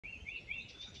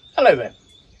Hello there.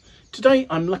 Today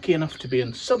I'm lucky enough to be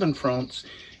in southern France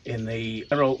in the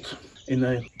Herault, in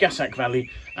the Gassac Valley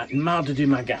at Mas de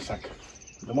Daumas Gassac.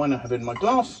 The wine I have in my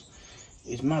glass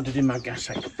is Mas de Daumas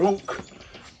Gassac Blanc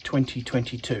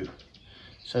 2022.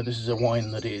 So this is a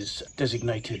wine that is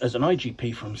designated as an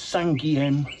IGP from St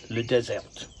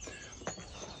Guilhem-le-Désert.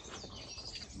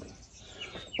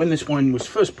 When this wine was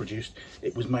first produced,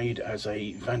 it was made as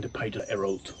a Vin de Pays de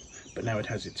Herault, but now it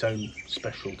has its own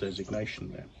special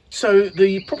designation there. So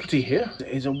the property here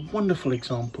is a wonderful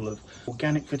example of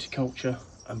organic viticulture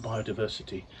and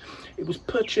biodiversity. It was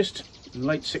purchased in the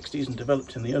late 60s and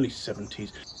developed in the early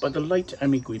 70s by the late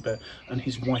Ami Guibert and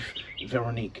his wife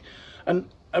Veronique. And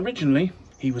originally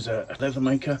he was a leather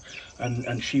maker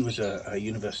and she was a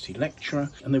university lecturer,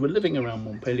 and they were living around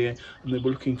Montpellier and they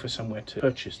were looking for somewhere to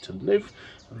purchase to live,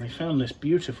 and they found this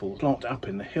beautiful plot up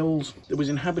in the hills that was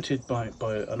inhabited by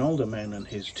an older man and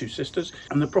his two sisters,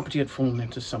 and the property had fallen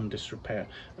into some disrepair,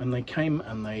 and they came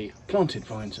and they planted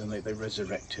vines and they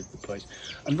resurrected the place.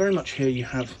 And very much here you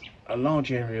have a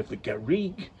large area of the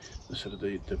garrigue, the sort of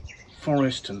the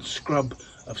forest and scrub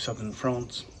of southern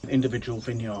France, individual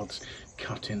vineyards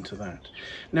cut into that.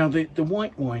 Now the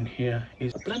white wine here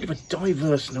is a blend of a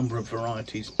diverse number of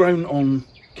varieties grown on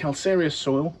calcareous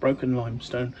soil, broken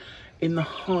limestone, in the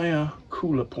higher,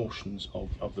 cooler portions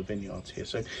of the vineyards here.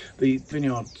 So the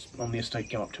vineyards on the estate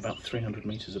go up to about 300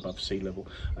 metres above sea level,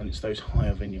 and it's those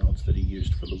higher vineyards that are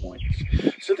used for the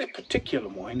wines. So this particular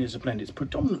wine is a blend. It's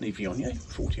predominantly Viognier,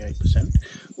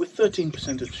 48%, with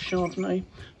 13% of Chardonnay,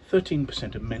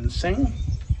 13% of Menceng,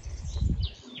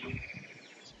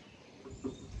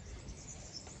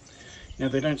 now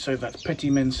they don't say if that's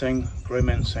Petit Menceng, Gros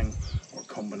Menceng, or a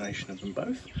combination of them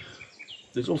both.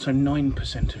 There's also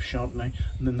 9% of Chardonnay,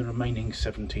 and then the remaining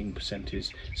 17%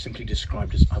 is simply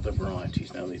described as other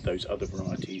varieties. Now those other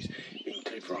varieties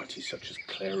include varieties such as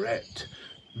Clairette,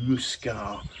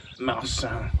 Muscat,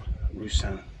 Marsanne,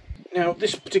 Roussin. Now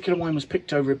this particular wine was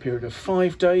picked over a period of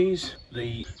 5 days.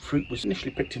 The fruit was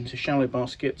initially picked into shallow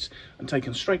baskets and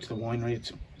taken straight to the winery.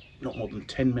 It's not more than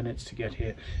 10 minutes to get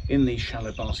here in these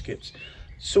shallow baskets.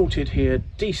 Sorted here,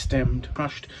 destemmed,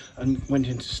 crushed, and went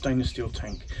into stainless steel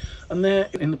tank. And there,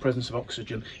 in the presence of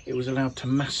oxygen, it was allowed to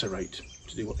macerate,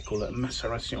 to do what they call a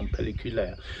maceration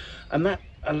pelliculaire. And that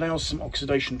allows some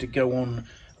oxidation to go on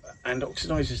and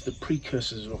oxidizes the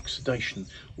precursors of oxidation,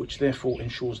 which therefore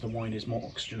ensures the wine is more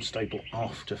oxygen stable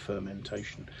after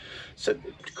fermentation. So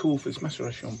to cool for this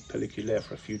maceration pelliculaire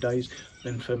for a few days,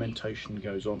 then fermentation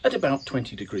goes on at about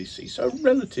 20 degrees C. So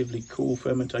relatively cool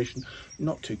fermentation,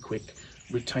 not too quick,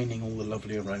 retaining all the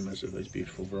lovely aromas of those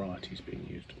beautiful varieties being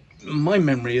used. My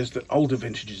memory is that older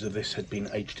vintages of this had been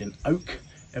aged in oak.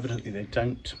 Evidently they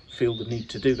don't feel the need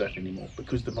to do that anymore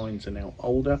because the vines are now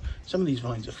older. Some of these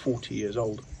vines are 40 years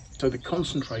old. So the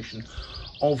concentration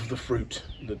of the fruit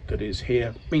that is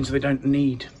here means they don't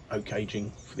need oak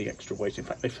aging for the extra weight. In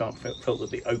fact, they felt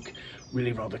that the oak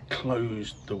really rather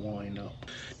closed the wine up.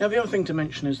 Now the other thing to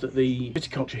mention is that the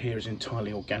viticulture here is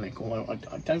entirely organic, although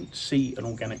I don't see an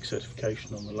organic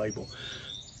certification on the label.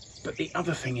 But the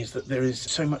other thing is that there is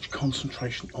so much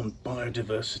concentration on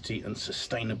biodiversity and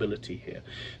sustainability here.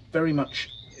 Very much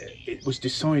it was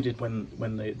decided when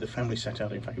the family set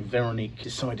out, in fact Veronique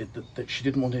decided that she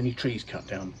didn't want any trees cut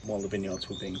down while the vineyards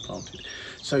were being planted.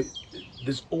 So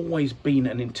there's always been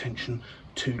an intention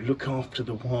to look after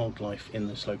the wildlife in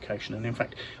this location, and in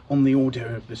fact on the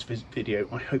audio of this video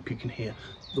I hope you can hear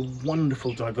the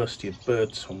wonderful diversity of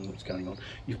bird song that's going on.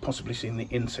 You've possibly seen the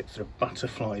insects. There are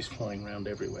butterflies flying around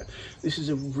everywhere. This is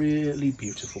a really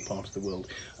beautiful part of the world,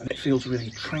 and it feels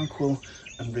really tranquil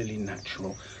and really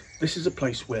natural. This is a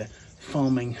place where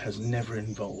farming has never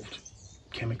involved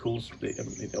chemicals.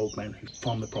 The old man who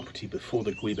farmed the property before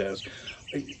the Guiberts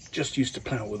just used to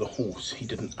plough with a horse. He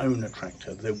didn't own a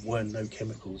tractor. There were no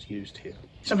chemicals used here.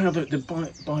 Somehow the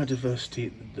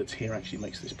biodiversity that's here actually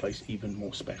makes this place even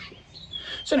more special.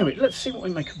 So anyway, let's see what we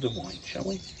make of the wine, shall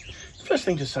we? The first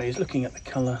thing to say is, looking at the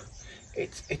colour,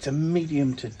 it's a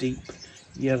medium to deep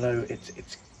yellow.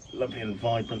 It's lovely and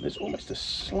vibrant. There's almost a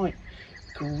slight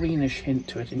greenish hint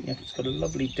to it, and yet it's got a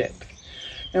lovely depth.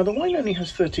 Now the wine only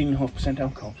has 13.5%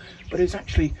 alcohol, but it's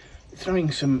actually throwing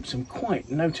some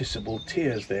quite noticeable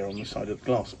tears there on the side of the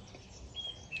glass.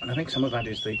 And I think some of that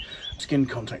is the skin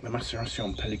contact, the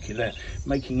maceration pelliculaire,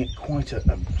 making it quite a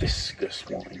viscous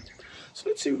wine. So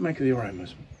let's see what we make of the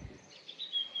aromas.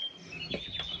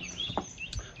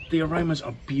 The aromas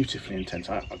are beautifully intense.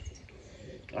 I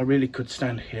really could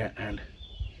stand here and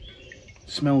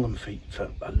smell them for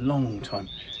a long time.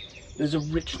 There's a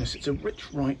richness, it's a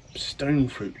rich, ripe stone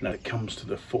fruit now that comes to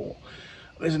the fore.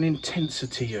 There's an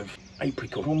intensity of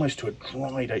apricot, almost to a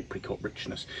dried apricot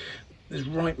richness. There's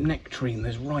ripe nectarine,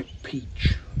 there's ripe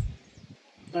peach.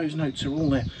 Those notes are all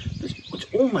there. It's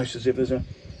almost as if there's a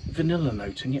vanilla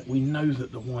note, and yet we know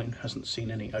that the wine hasn't seen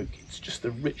any oak. It's just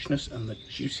the richness and the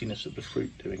juiciness of the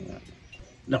fruit doing that.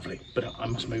 Lovely, but I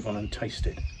must move on and taste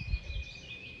it.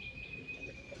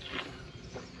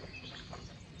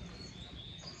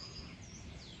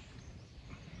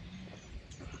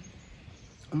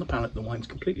 On the palate, the wine's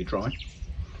completely dry.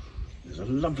 There's a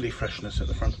lovely freshness at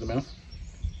the front of the mouth.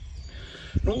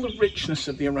 And all the richness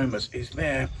of the aromas is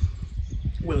there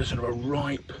with a sort of a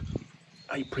ripe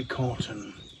apricot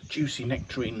and juicy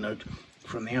nectarine note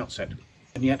from the outset.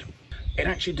 And yet it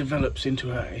actually develops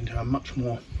into a much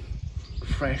more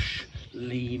fresh,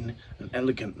 lean and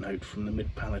elegant note from the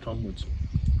mid-palate onwards.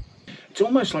 It's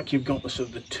almost like you've got the sort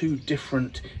of the two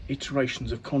different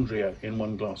iterations of Condrieu in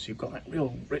one glass. You've got that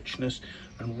real richness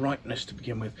and ripeness to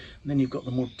begin with, and then you've got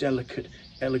the more delicate,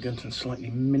 elegant and slightly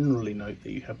minerally note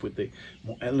that you have with the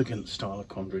more elegant style of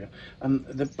Condrieu. And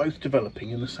they're both developing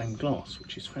in the same glass,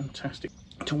 which is fantastic.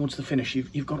 Towards the finish,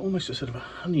 you've got almost a sort of a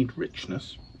honeyed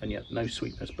richness, and yet no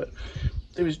sweetness, but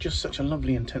there is just such a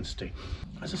lovely intensity.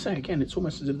 As I say again, it's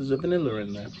almost as if there's a vanilla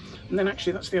in there. And then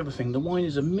actually that's the other thing, the wine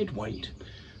is a mid-weight.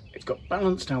 It's got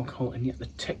balanced alcohol, and yet the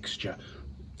texture,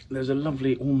 there's a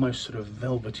lovely almost sort of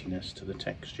velvetiness to the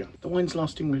texture. The wine's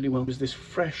lasting really well. There's this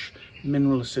fresh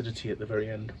mineral acidity at the very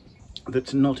end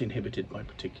that's not inhibited by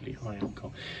particularly high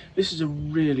alcohol. This is a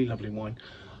really lovely wine.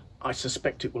 I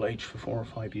suspect it will age for 4 or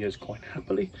 5 years quite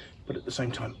happily, but at the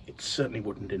same time it certainly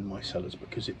wouldn't in my cellars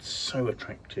because it's so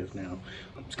attractive now.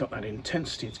 It's got that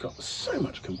intensity, it's got so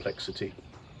much complexity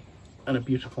and a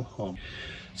beautiful harm.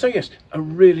 So yes, a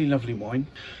really lovely wine.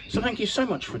 So thank you so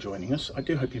much for joining us. I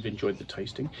do hope you've enjoyed the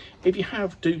tasting. If you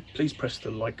have, do please press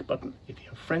the like button. If you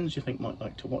have friends you think might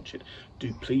like to watch it,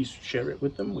 do please share it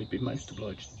with them. We'd be most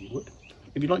obliged if you would.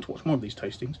 If you'd like to watch more of these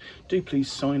tastings, do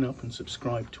please sign up and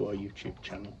subscribe to our YouTube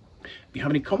channel. If you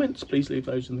have any comments, please leave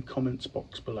those in the comments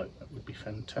box below. That would be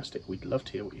fantastic. We'd love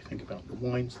to hear what you think about the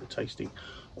wines, the tasting,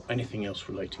 or anything else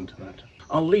relating to that.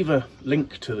 I'll leave a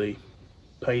link to the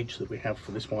page that we have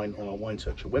for this wine on our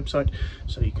Wine-Searcher website,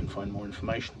 so you can find more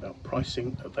information about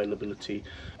pricing, availability,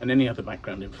 and any other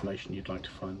background information you'd like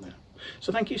to find there.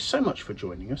 So thank you so much for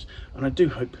joining us, and I do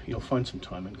hope you'll find some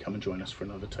time and come and join us for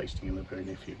another tasting in the very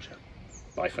near future.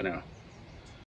 Bye for now.